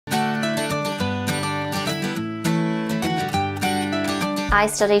I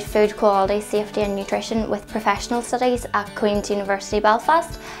studied food quality, safety and nutrition with professional studies at University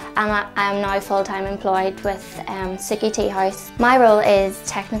Belfast, and I am now full-time employed with Suki Tea House. My role is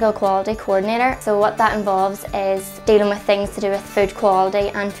Technical Quality Coordinator, so what that involves is dealing with things to do with food quality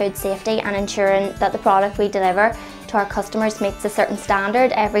and food safety and ensuring that the product we deliver to our customers meets a certain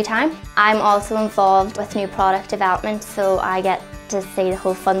standard every time. I'm also involved with new product development, so I get to see the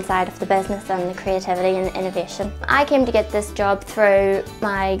whole fun side of the business and the creativity and innovation. I came to get this job through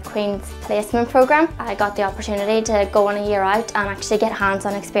my Queen's Placement programme. I got the opportunity to go on a year out and actually get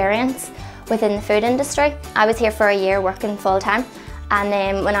hands-on experience within the food industry. I was here for a year working full-time, and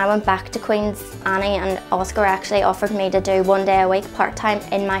then when I went back to Queen's, Annie and Oscar actually offered me to do 1 day a week part-time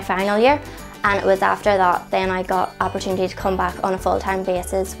in my final year, and it was after that then I got opportunity to come back on a full-time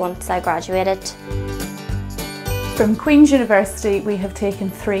basis once I graduated. From Queen's University we have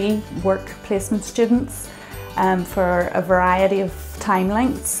taken 3 work placement students for a variety of time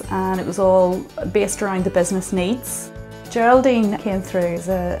lengths, and it was all based around the business needs. Geraldine came through as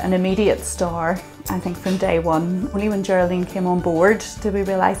an immediate star, I think from day one. Only when Geraldine came on board did we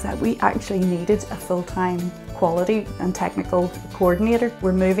realise that we actually needed a full-time quality and technical coordinator.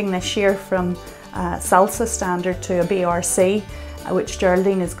 We're moving this year from SALSA standard to a BRC, which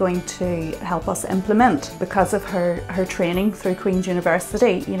Geraldine is going to help us implement. Because of her training through Queen's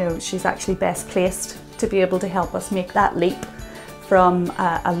University, you know, she's actually best placed to be able to help us make that leap from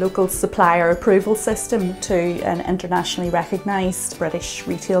a local supplier approval system to an internationally recognised British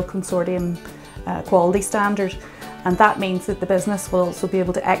Retail Consortium quality standard, and that means that the business will also be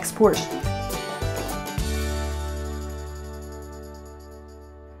able to export.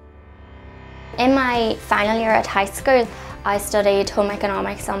 In my final year at high school, I studied home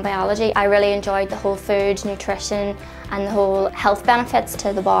economics and biology. I really enjoyed the whole food, nutrition and the whole health benefits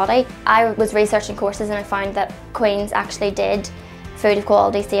to the body. I was researching courses and I found that Queen's actually did food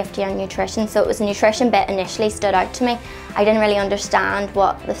quality, safety and nutrition, so it was the nutrition bit initially stood out to me. I didn't really understand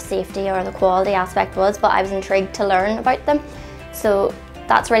what the safety or the quality aspect was, but I was intrigued to learn about them. So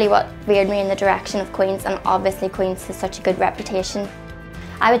that's really what veered me in the direction of Queen's, and obviously Queen's has such a good reputation.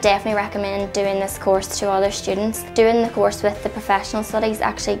 I would definitely recommend doing this course to other students. Doing the course with the professional studies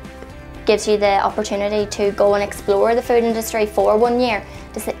actually gives you the opportunity to go and explore the food industry for 1 year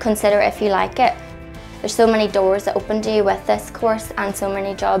to consider if you like it. There's so many doors that open to you with this course, and so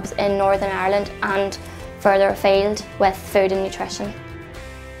many jobs in Northern Ireland and further afield with food and nutrition.